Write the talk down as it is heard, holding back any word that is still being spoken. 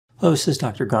Hello, this is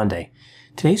Dr. Grande.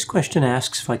 Today's question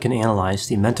asks if I can analyze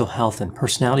the mental health and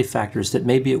personality factors that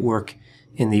may be at work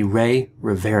in the Rey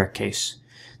Rivera case.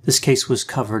 This case was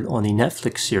covered on the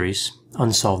Netflix series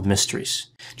Unsolved Mysteries.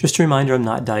 Just a reminder, I'm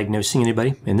not diagnosing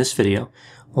anybody in this video,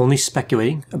 only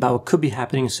speculating about what could be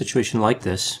happening in a situation like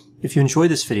this. If you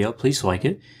enjoyed this video, please like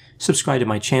it, subscribe to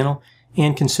my channel,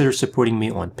 and consider supporting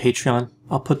me on Patreon.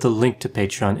 I'll put the link to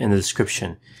Patreon in the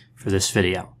description for this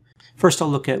video. First, I'll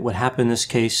look at what happened in this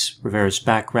case, Rivera's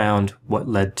background, what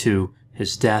led to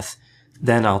his death.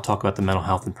 Then I'll talk about the mental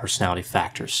health and personality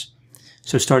factors.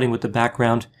 So starting with the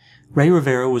background, Rey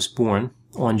Rivera was born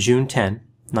on June 10,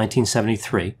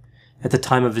 1973. At the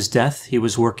time of his death, he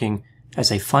was working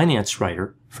as a finance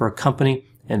writer for a company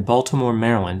in Baltimore,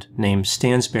 Maryland named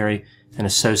Stansberry and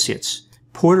Associates.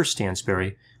 Porter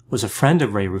Stansberry was a friend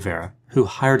of Rey Rivera who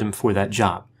hired him for that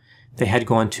job. They had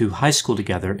gone to high school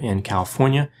together in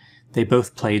California. They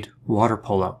both played water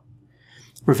polo.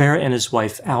 Rivera and his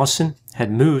wife Allison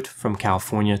had moved from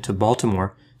California to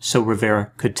Baltimore so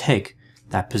Rivera could take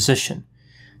that position.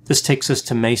 This takes us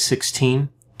to May 16,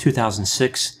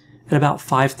 2006 at about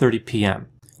 5:30 p.m.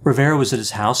 Rivera was at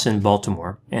his house in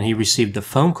Baltimore and he received a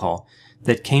phone call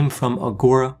that came from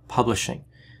Agora Publishing.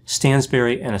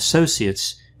 Stansberry and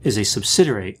Associates is a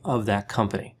subsidiary of that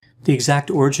company. The exact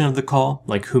origin of the call,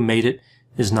 like who made it,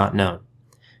 is not known.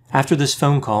 After this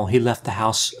phone call, he left the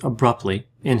house abruptly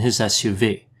in his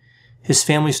SUV. His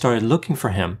family started looking for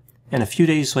him, and a few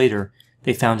days later,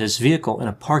 they found his vehicle in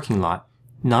a parking lot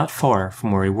not far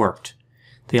from where he worked.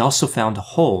 They also found a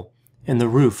hole in the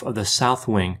roof of the south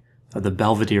wing of the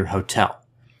Belvedere Hotel.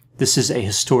 This is a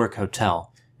historic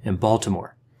hotel in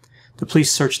Baltimore. The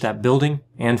police searched that building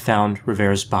and found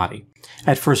Rivera's body.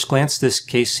 At first glance, this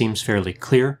case seems fairly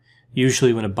clear.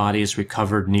 Usually when a body is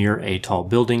recovered near a tall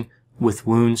building with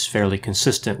wounds fairly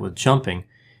consistent with jumping,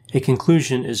 a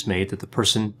conclusion is made that the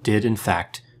person did in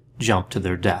fact jump to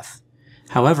their death.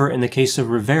 However, in the case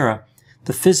of Rivera,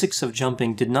 the physics of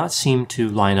jumping did not seem to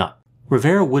line up.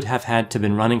 Rivera would have had to have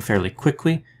been running fairly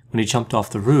quickly when he jumped off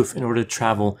the roof in order to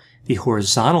travel the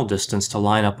horizontal distance to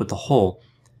line up with the hole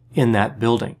in that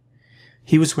building.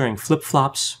 He was wearing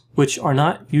flip-flops, which are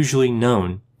not usually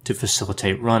known to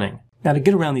facilitate running. Now, to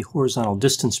get around the horizontal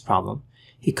distance problem,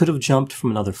 he could have jumped from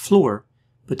another floor,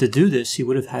 but to do this, he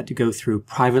would have had to go through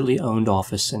privately owned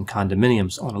office and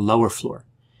condominiums on a lower floor,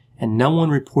 and no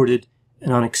one reported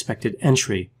an unexpected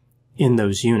entry in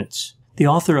those units. The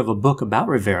author of a book about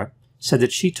Rivera said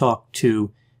that she talked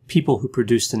to people who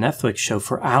produced the Netflix show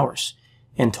for hours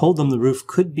and told them the roof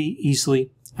could be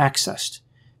easily accessed.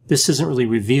 This isn't really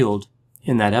revealed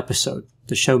in that episode.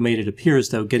 The show made it appear as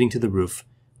though getting to the roof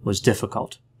was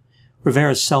difficult.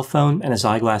 Rivera's cell phone and his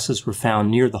eyeglasses were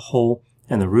found near the hole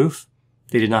in the roof.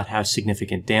 They did not have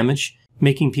significant damage,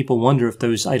 making people wonder if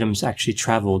those items actually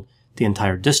traveled the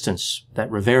entire distance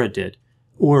that Rivera did,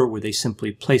 or were they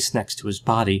simply placed next to his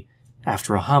body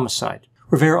after a homicide.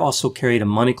 Rivera also carried a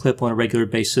money clip on a regular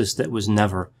basis that was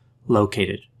never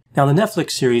located. Now, the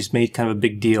Netflix series made kind of a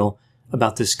big deal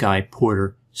about this guy,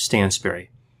 Porter Stansberry.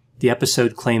 The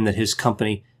episode claimed that his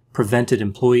company prevented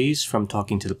employees from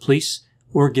talking to the police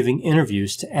or giving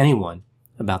interviews to anyone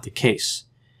about the case.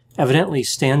 Evidently,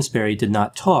 Stansberry did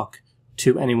not talk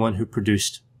to anyone who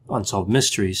produced Unsolved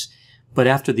Mysteries, but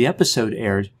after the episode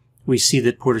aired, we see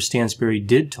that Porter Stansberry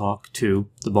did talk to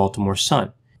the Baltimore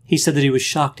Sun. He said that he was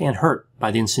shocked and hurt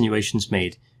by the insinuations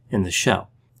made in the show.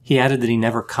 He added that he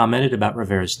never commented about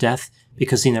Rivera's death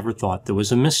because he never thought there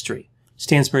was a mystery.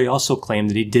 Stansberry also claimed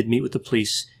that he did meet with the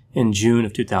police in June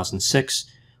of 2006,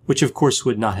 which of course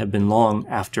would not have been long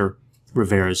after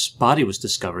Rivera's body was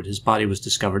discovered. His body was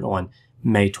discovered on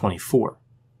May 24,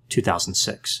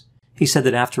 2006. He said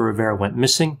that after Rivera went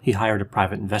missing, he hired a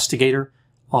private investigator,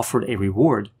 offered a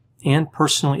reward, and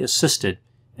personally assisted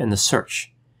in the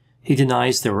search. He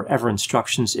denies there were ever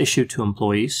instructions issued to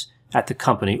employees at the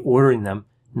company ordering them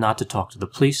not to talk to the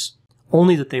police,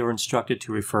 only that they were instructed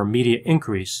to refer media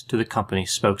inquiries to the company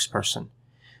spokesperson.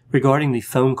 Regarding the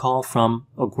phone call from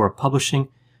Agora Publishing,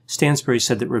 Stansberry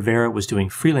said that Rivera was doing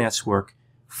freelance work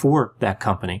for that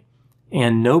company,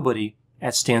 and nobody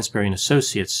at Stansberry and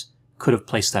Associates could have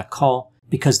placed that call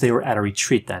because they were at a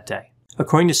retreat that day.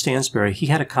 According to Stansberry, he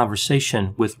had a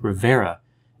conversation with Rivera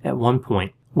at one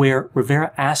point where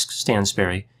Rivera asked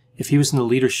Stansberry if he was in the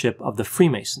leadership of the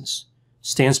Freemasons.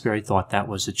 Stansberry thought that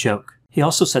was a joke. He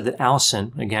also said that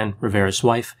Allison, again Rivera's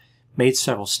wife, made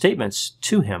several statements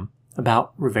to him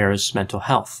about Rivera's mental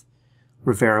health.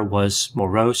 Rivera was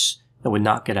morose and would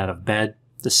not get out of bed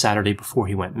the Saturday before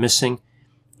he went missing,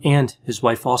 and his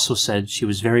wife also said she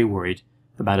was very worried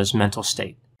about his mental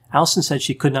state. Allison said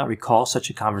she could not recall such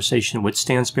a conversation with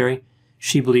Stansberry.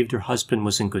 She believed her husband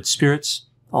was in good spirits,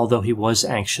 although he was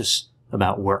anxious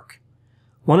about work.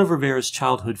 One of Rivera's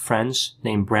childhood friends,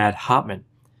 named Brad Hopman,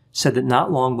 said that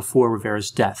not long before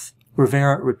Rivera's death,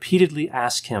 Rivera repeatedly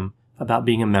asked him about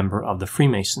being a member of the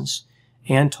Freemasons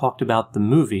and talked about the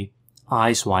movie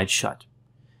Eyes Wide Shut.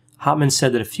 Hopman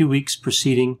said that a few weeks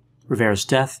preceding Rivera's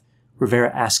death,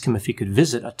 Rivera asked him if he could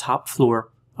visit a top floor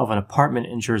of an apartment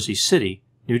in Jersey City,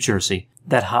 New Jersey,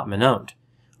 that Hopman owned.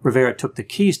 Rivera took the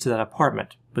keys to that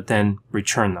apartment, but then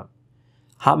returned them.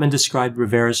 Hopman described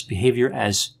Rivera's behavior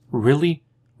as really,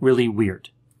 really weird.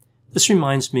 This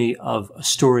reminds me of a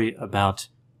story about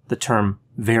the term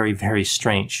very, very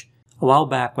strange. A while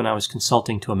back when I was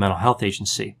consulting to a mental health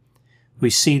agency, we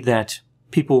see that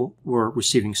people were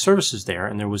receiving services there,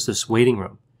 and there was this waiting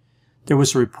room. There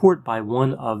was a report by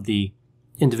one of the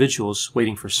individuals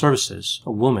waiting for services,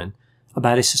 a woman,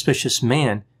 about a suspicious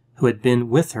man who had been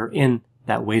with her in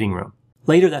that waiting room.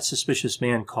 Later, that suspicious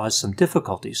man caused some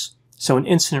difficulties, so an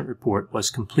incident report was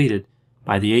completed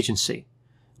by the agency.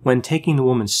 When taking the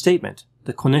woman's statement,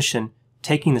 the clinician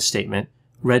taking the statement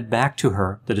read back to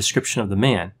her the description of the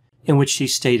man, in which she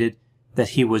stated that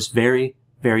he was very,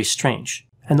 very strange.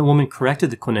 And the woman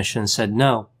corrected the clinician and said,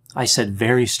 "No, I said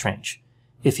very strange.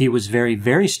 If he was very,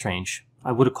 very strange,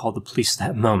 I would have called the police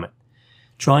that moment,"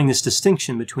 drawing this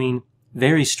distinction between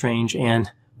very strange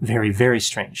and very, very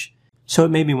strange. So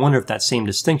it made me wonder if that same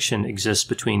distinction exists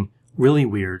between really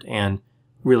weird and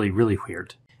really, really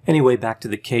weird. Anyway, back to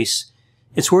the case.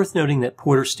 It's worth noting that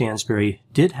Porter Stansberry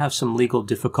did have some legal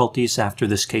difficulties after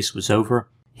this case was over.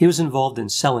 He was involved in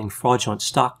selling fraudulent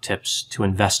stock tips to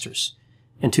investors.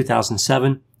 In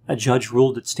 2007, a judge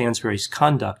ruled that Stansberry's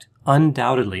conduct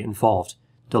undoubtedly involved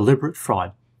deliberate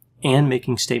fraud and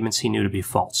making statements he knew to be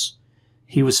false.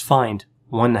 He was fined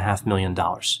 $1.5 million.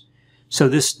 So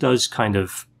this does kind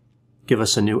of give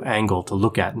us a new angle to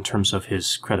look at in terms of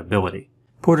his credibility.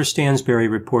 Porter Stansberry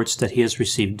reports that he has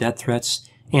received death threats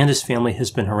and his family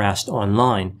has been harassed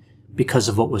online because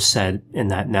of what was said in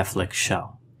that Netflix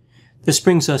show. This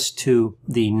brings us to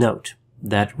the note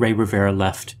that Rey Rivera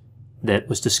left that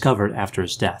was discovered after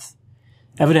his death.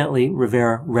 Evidently,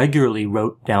 Rivera regularly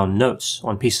wrote down notes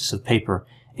on pieces of paper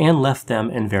and left them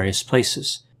in various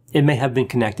places. It may have been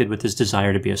connected with his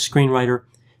desire to be a screenwriter.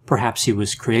 Perhaps he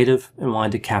was creative and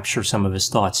wanted to capture some of his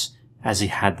thoughts as he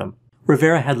had them.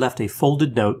 Rivera had left a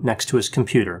folded note next to his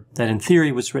computer that in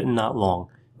theory was written not long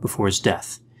before his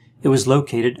death. It was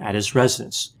located at his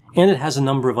residence, and it has a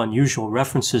number of unusual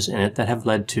references in it that have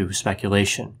led to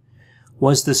speculation.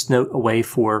 Was this note a way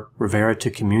for Rivera to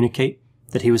communicate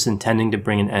that he was intending to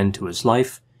bring an end to his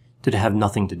life? Did it have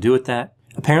nothing to do with that?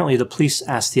 Apparently, the police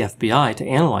asked the FBI to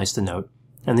analyze the note,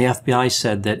 and the FBI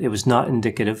said that it was not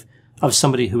indicative of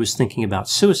somebody who was thinking about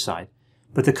suicide,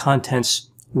 but the contents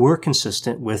were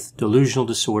consistent with delusional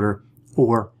disorder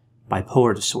or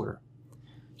bipolar disorder.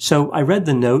 So I read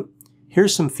the note.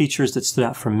 Here's some features that stood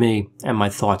out for me and my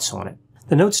thoughts on it.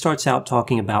 The note starts out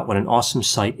talking about what an awesome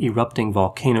sight erupting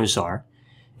volcanoes are.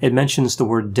 It mentions the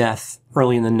word death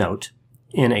early in the note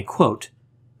in a quote,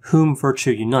 "Whom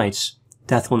virtue unites,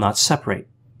 death will not separate."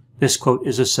 This quote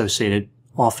is associated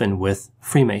often with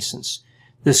Freemasons.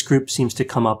 This group seems to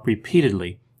come up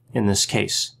repeatedly in this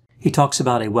case. He talks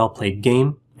about a well-played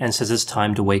game and says it's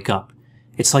time to wake up.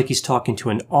 It's like he's talking to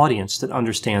an audience that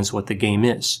understands what the game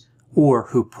is, or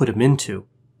who put him into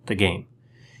the game.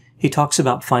 He talks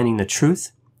about finding the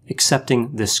truth,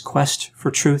 accepting this quest for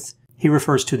truth. He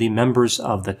refers to the members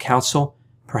of the council,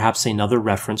 perhaps another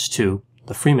reference to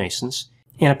the Freemasons,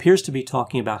 and appears to be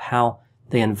talking about how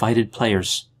they invited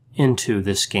players into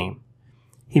this game.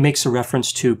 He makes a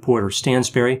reference to Porter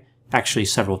Stansberry, actually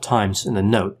several times in the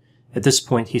note. At this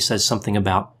point, he says something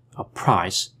about a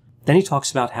prize. Then he talks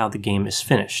about how the game is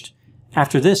finished.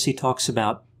 After this, he talks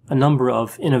about a number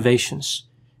of innovations.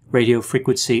 Radio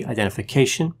frequency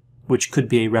identification, which could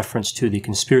be a reference to the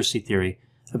conspiracy theory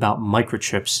about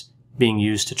microchips being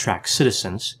used to track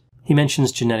citizens. He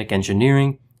mentions genetic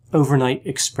engineering, overnight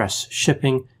express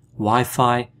shipping,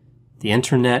 Wi-Fi, the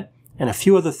internet, and a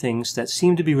few other things that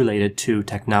seem to be related to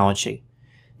technology.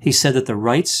 He said that the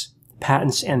rights,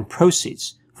 patents, and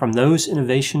proceeds from those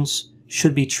innovations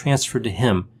should be transferred to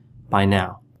him by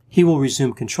now. He will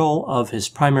resume control of his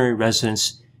primary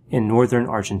residence in northern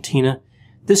Argentina.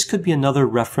 This could be another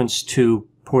reference to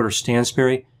Porter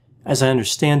Stansberry. As I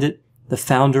understand it, the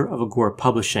founder of Agora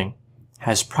Publishing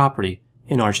has property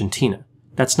in Argentina.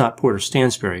 That's not Porter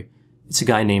Stansberry. It's a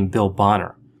guy named Bill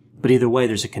Bonner. But either way,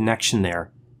 there's a connection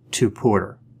there to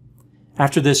Porter.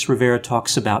 After this, Rivera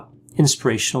talks about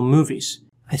inspirational movies.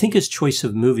 I think his choice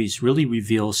of movies really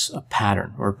reveals a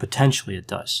pattern, or potentially it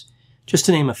does. Just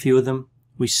to name a few of them,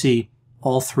 we see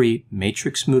all 3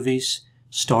 Matrix movies,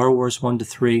 Star Wars 1 to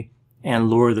 3, and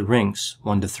Lord of the Rings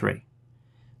 1 to 3.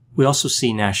 We also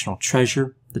see National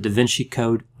Treasure, The Da Vinci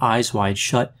Code, Eyes Wide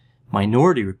Shut,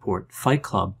 Minority Report, Fight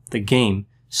Club, The Game,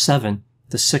 Seven,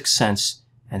 The Sixth Sense,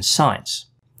 and Signs.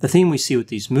 The theme we see with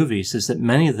these movies is that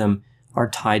many of them are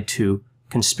tied to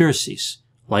conspiracies,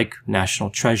 like National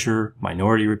Treasure,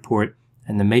 Minority Report,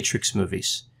 and the Matrix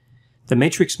movies. The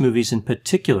Matrix movies in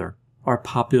particular are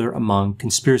popular among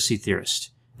conspiracy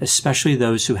theorists, especially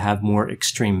those who have more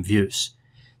extreme views.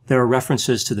 There are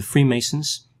references to the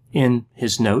Freemasons in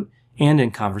his note and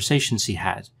in conversations he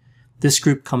had. This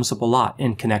group comes up a lot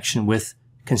in connection with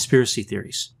conspiracy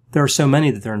theories. There are so many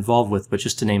that they're involved with, but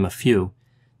just to name a few,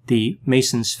 the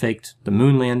Masons faked the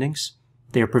moon landings.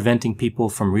 They are preventing people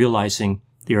from realizing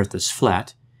the earth is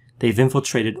flat. They've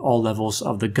infiltrated all levels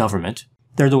of the government.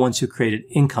 They're the ones who created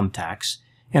income tax.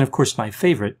 And of course, my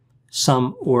favorite,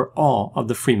 some or all of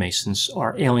the Freemasons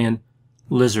are alien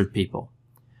lizard people.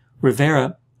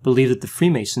 Rivera believed that the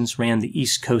Freemasons ran the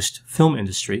East Coast film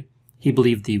industry. He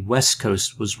believed the West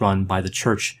Coast was run by the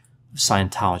Church of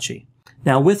Scientology.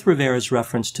 Now, with Rivera's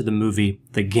reference to the movie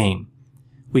The Game,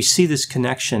 we see this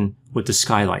connection with the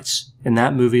skylights. In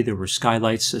that movie, there were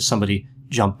skylights as somebody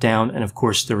jumped down, and of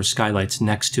course, there were skylights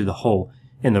next to the hole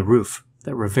in the roof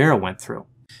that Rivera went through.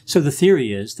 So the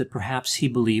theory is that perhaps he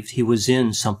believed he was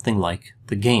in something like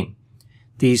The Game.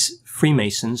 These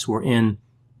Freemasons were in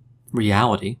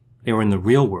reality. They were in the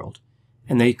real world,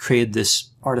 and they created this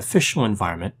artificial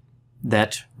environment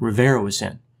that Rivera was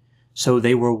in. So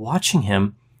they were watching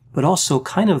him, but also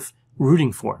kind of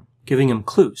rooting for him, giving him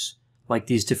clues, like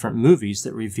these different movies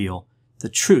that reveal the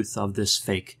truth of this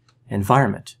fake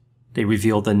environment. They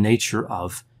reveal the nature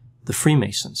of the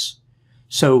Freemasons.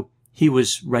 So he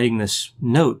was writing this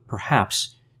note,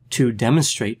 perhaps, to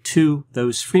demonstrate to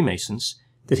those Freemasons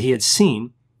that he had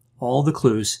seen all the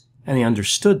clues and he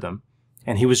understood them,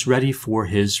 and he was ready for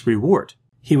his reward.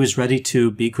 He was ready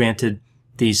to be granted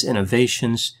these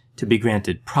innovations, to be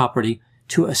granted property,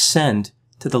 to ascend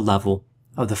to the level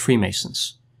of the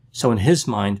Freemasons. So in his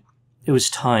mind, it was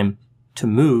time to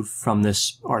move from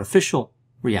this artificial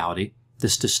reality,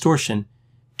 this distortion,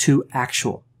 to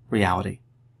actual reality.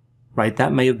 Right?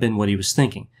 That may have been what he was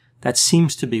thinking. That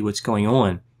seems to be what's going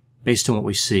on based on what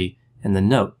we see in the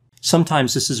note.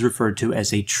 Sometimes this is referred to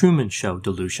as a Truman Show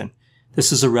delusion.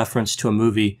 This is a reference to a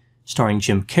movie starring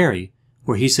Jim Carrey,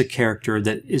 where he's a character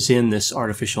that is in this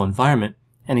artificial environment,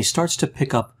 and he starts to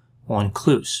pick up on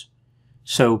clues.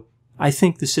 So I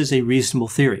think this is a reasonable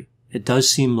theory. It does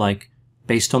seem like,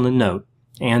 based on the note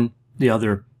and the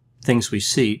other things we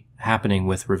see happening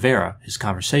with Rivera, his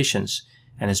conversations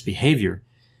and his behavior,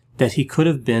 that he could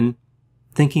have been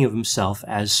thinking of himself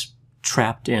as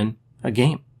trapped in a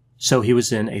game. So he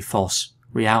was in a false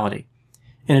reality.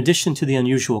 In addition to the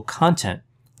unusual content,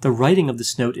 the writing of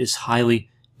this note is highly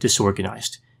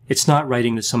disorganized. It's not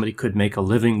writing that somebody could make a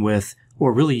living with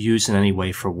or really use in any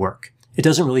way for work. It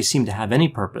doesn't really seem to have any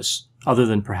purpose other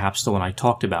than perhaps the one I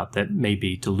talked about that may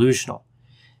be delusional.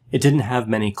 It didn't have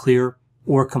many clear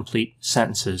or complete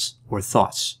sentences or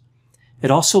thoughts.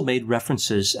 It also made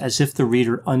references as if the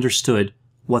reader understood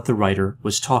what the writer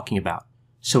was talking about.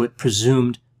 So it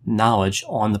presumed knowledge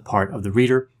on the part of the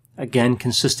reader, again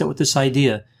consistent with this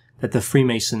idea that the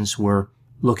Freemasons were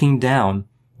looking down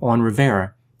on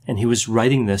Rivera, and he was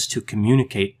writing this to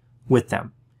communicate with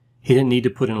them. He didn't need to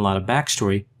put in a lot of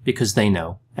backstory because they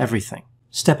know everything.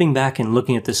 Stepping back and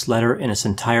looking at this letter in its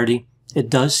entirety, it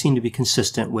does seem to be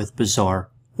consistent with bizarre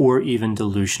or even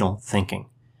delusional thinking.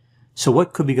 So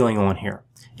what could be going on here?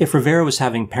 If Rivera was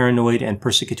having paranoid and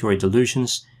persecutory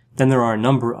delusions, then there are a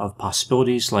number of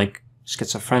possibilities like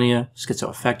schizophrenia,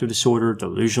 schizoaffective disorder,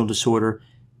 delusional disorder,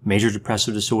 major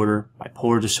depressive disorder,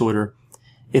 bipolar disorder.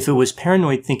 If it was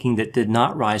paranoid thinking that did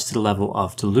not rise to the level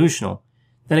of delusional,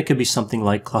 then it could be something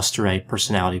like cluster A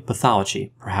personality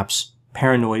pathology, perhaps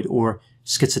paranoid or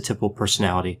schizotypal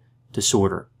personality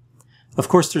disorder. Of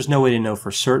course, there's no way to know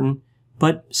for certain,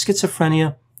 but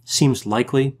schizophrenia seems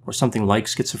likely, or something like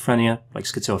schizophrenia, like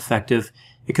schizoaffective.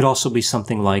 It could also be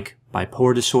something like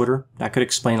bipolar disorder. That could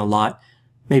explain a lot.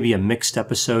 Maybe a mixed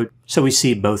episode. So we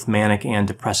see both manic and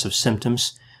depressive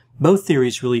symptoms. Both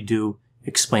theories really do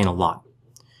explain a lot.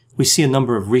 We see a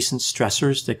number of recent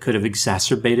stressors that could have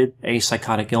exacerbated a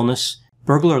psychotic illness.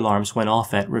 Burglar alarms went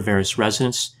off at Rivera's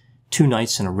residence 2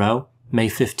 nights in a row, May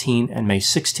 15 and May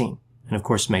 16. And of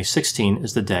course, May 16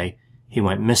 is the day he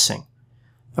went missing.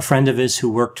 A friend of his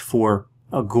who worked for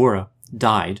Agora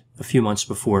died a few months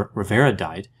before Rivera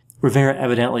died. Rivera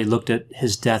evidently looked at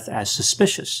his death as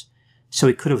suspicious, so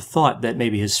he could have thought that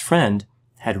maybe his friend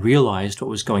had realized what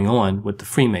was going on with the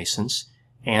Freemasons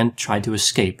and tried to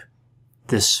escape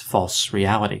this false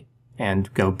reality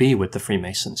and go be with the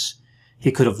Freemasons.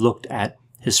 He could have looked at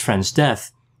his friend's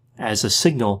death as a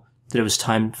signal that it was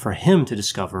time for him to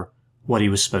discover what he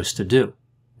was supposed to do.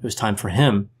 It was time for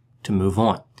him to move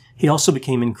on. He also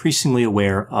became increasingly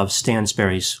aware of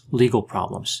Stansberry's legal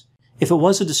problems. If it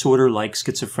was a disorder like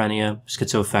schizophrenia,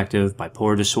 schizoaffective,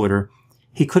 bipolar disorder,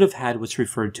 he could have had what's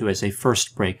referred to as a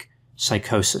first break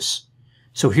psychosis.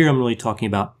 So here I'm really talking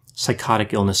about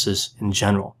psychotic illnesses in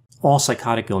general. All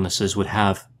psychotic illnesses would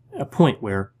have a point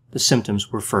where the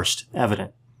symptoms were first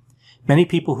evident. Many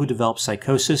people who develop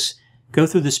psychosis go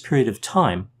through this period of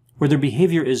time where their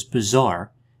behavior is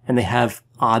bizarre and they have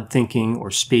odd thinking or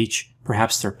speech,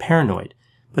 perhaps they're paranoid,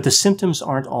 but the symptoms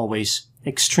aren't always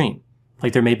extreme.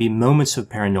 Like there may be moments of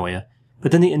paranoia,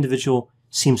 but then the individual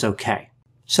seems okay.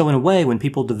 So in a way, when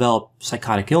people develop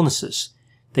psychotic illnesses,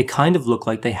 they kind of look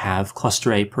like they have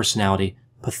cluster A personality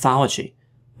pathology.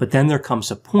 But then there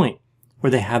comes a point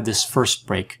where they have this first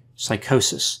break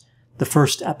psychosis, the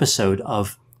first episode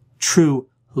of true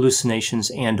hallucinations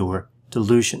and/or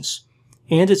delusions.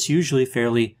 And it's usually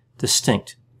fairly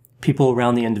distinct. People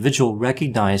around the individual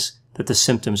recognize that the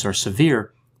symptoms are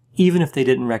severe, even if they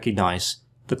didn't recognize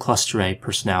the cluster A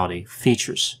personality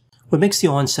features. What makes the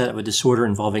onset of a disorder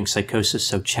involving psychosis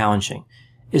so challenging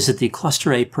is that the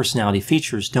cluster A personality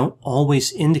features don't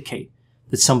always indicate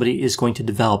that somebody is going to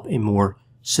develop a more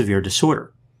severe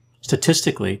disorder.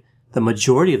 Statistically, the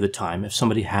majority of the time, if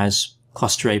somebody has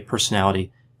cluster A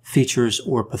personality features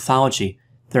or pathology,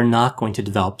 they're not going to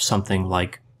develop something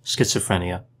like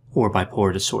schizophrenia or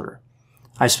bipolar disorder.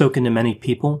 I've spoken to many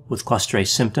people with cluster A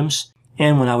symptoms,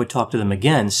 and when I would talk to them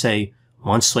again, say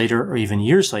months later or even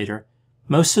years later,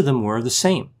 most of them were the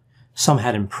same. Some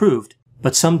had improved,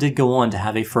 but some did go on to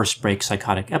have a first break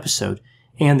psychotic episode,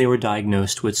 and they were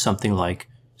diagnosed with something like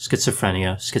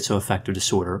schizophrenia, schizoaffective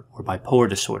disorder, or bipolar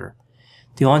disorder.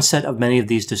 The onset of many of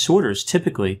these disorders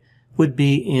typically would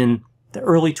be in the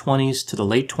early 20s to the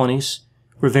late 20s.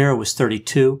 Rivera was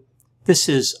 32. This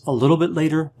is a little bit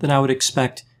later than I would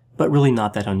expect, but really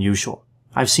not that unusual.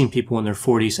 I've seen people in their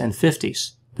 40s and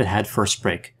 50s that had first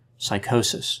break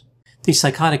psychosis. The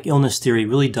psychotic illness theory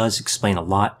really does explain a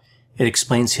lot. It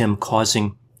explains him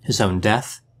causing his own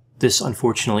death. This,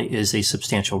 unfortunately, is a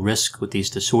substantial risk with these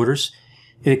disorders.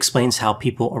 It explains how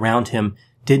people around him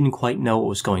didn't quite know what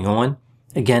was going on.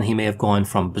 Again, he may have gone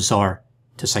from bizarre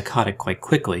to psychotic quite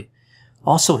quickly.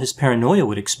 Also, his paranoia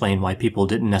would explain why people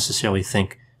didn't necessarily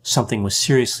think something was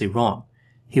seriously wrong.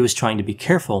 He was trying to be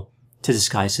careful to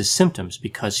disguise his symptoms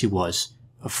because he was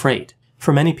afraid.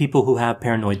 For many people who have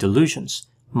paranoid delusions,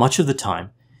 much of the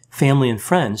time, family and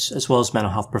friends, as well as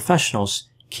mental health professionals,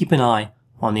 keep an eye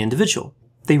on the individual.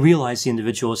 They realize the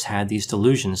individual has had these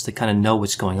delusions. They kind of know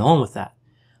what's going on with that.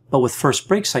 But with first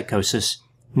break psychosis,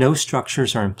 no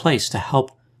structures are in place to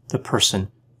help the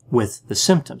person with the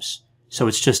symptoms. So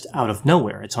it's just out of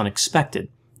nowhere. It's unexpected,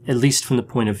 at least from the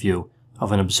point of view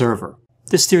of an observer.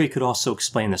 This theory could also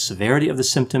explain the severity of the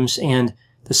symptoms and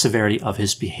the severity of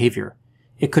his behavior.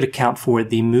 It could account for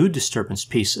the mood disturbance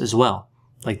piece as well,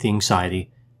 like the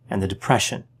anxiety and the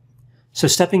depression. So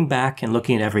stepping back and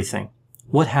looking at everything,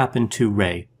 what happened to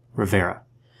Rey Rivera?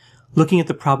 Looking at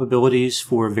the probabilities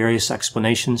for various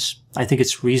explanations, I think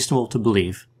it's reasonable to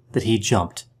believe that he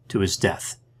jumped to his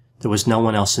death. There was no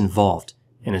one else involved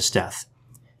in his death.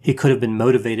 He could have been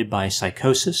motivated by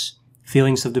psychosis,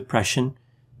 feelings of depression,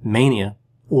 mania,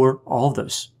 or all of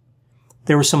those.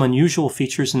 There were some unusual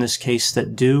features in this case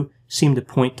that do seem to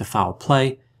point to foul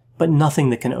play, but nothing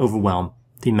that can overwhelm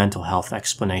the mental health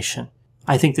explanation.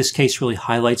 I think this case really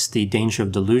highlights the danger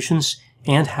of delusions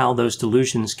and how those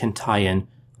delusions can tie in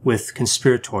with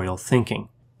conspiratorial thinking.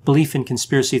 Belief in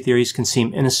conspiracy theories can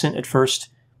seem innocent at first,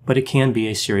 but it can be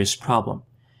a serious problem.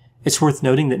 It's worth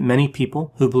noting that many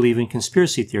people who believe in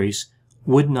conspiracy theories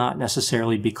would not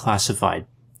necessarily be classified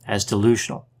as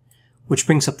delusional. Which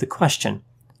brings up the question,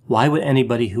 why would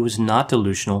anybody who is not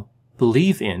delusional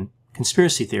believe in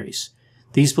conspiracy theories?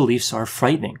 These beliefs are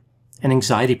frightening and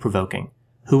anxiety-provoking.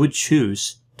 Who would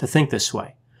choose to think this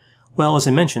way? Well, as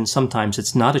I mentioned, sometimes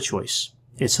it's not a choice.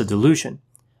 It's a delusion.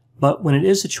 But when it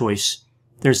is a choice,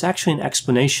 there's actually an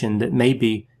explanation that may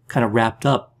be kind of wrapped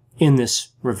up in this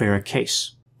Rivera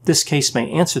case. This case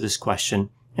may answer this question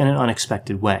in an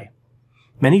unexpected way.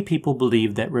 Many people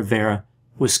believe that Rivera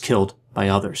was killed by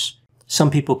others. Some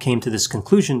people came to this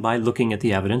conclusion by looking at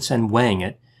the evidence and weighing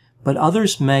it, but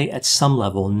others may at some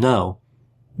level know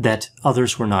that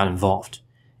others were not involved.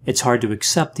 It's hard to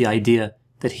accept the idea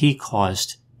that he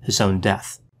caused his own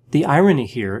death. The irony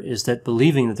here is that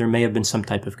believing that there may have been some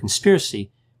type of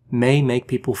conspiracy may make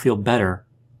people feel better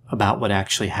about what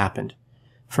actually happened.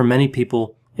 For many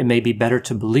people, it may be better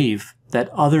to believe that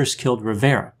others killed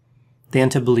Rivera than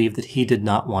to believe that he did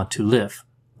not want to live,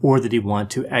 or that he wanted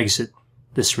to exit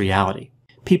this reality.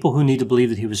 People who need to believe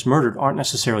that he was murdered aren't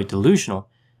necessarily delusional,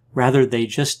 rather they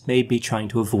just may be trying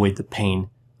to avoid the pain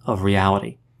of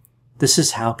reality. This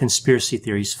is how conspiracy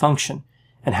theories function,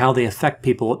 and how they affect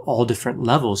people at all different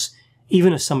levels,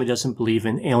 even if somebody doesn't believe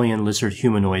in alien lizard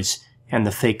humanoids and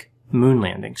the fake moon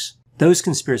landings. Those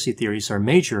conspiracy theories are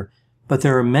major, but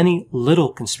there are many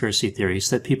little conspiracy theories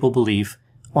that people believe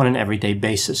on an everyday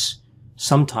basis.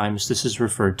 Sometimes this is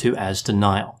referred to as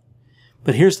denial.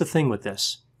 But here's the thing with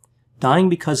this. Dying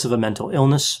because of a mental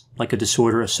illness, like a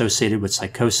disorder associated with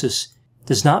psychosis,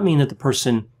 does not mean that the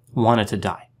person wanted to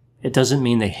die. It doesn't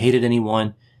mean they hated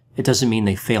anyone. It doesn't mean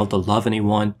they failed to love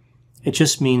anyone. It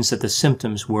just means that the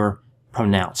symptoms were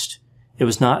pronounced. It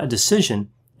was not a decision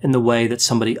in the way that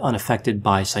somebody unaffected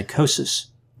by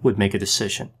psychosis would make a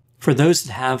decision. For those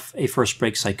that have a first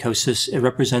break psychosis, it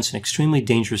represents an extremely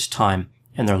dangerous time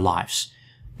in their lives.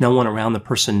 No one around the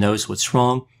person knows what's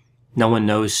wrong. No one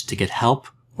knows to get help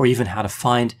or even how to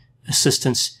find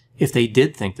assistance if they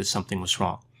did think that something was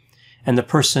wrong. And the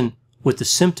person with the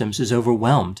symptoms is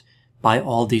overwhelmed by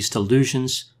all these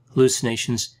delusions,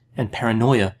 hallucinations, and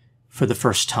paranoia for the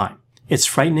first time. It's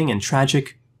frightening and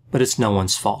tragic, but it's no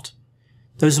one's fault.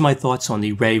 Those are my thoughts on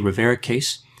the Rey Rivera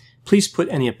case. Please put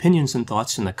any opinions and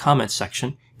thoughts in the comments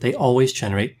section. They always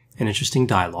generate an interesting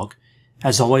dialogue.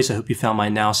 As always, I hope you found my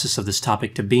analysis of this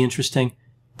topic to be interesting.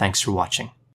 Thanks for watching.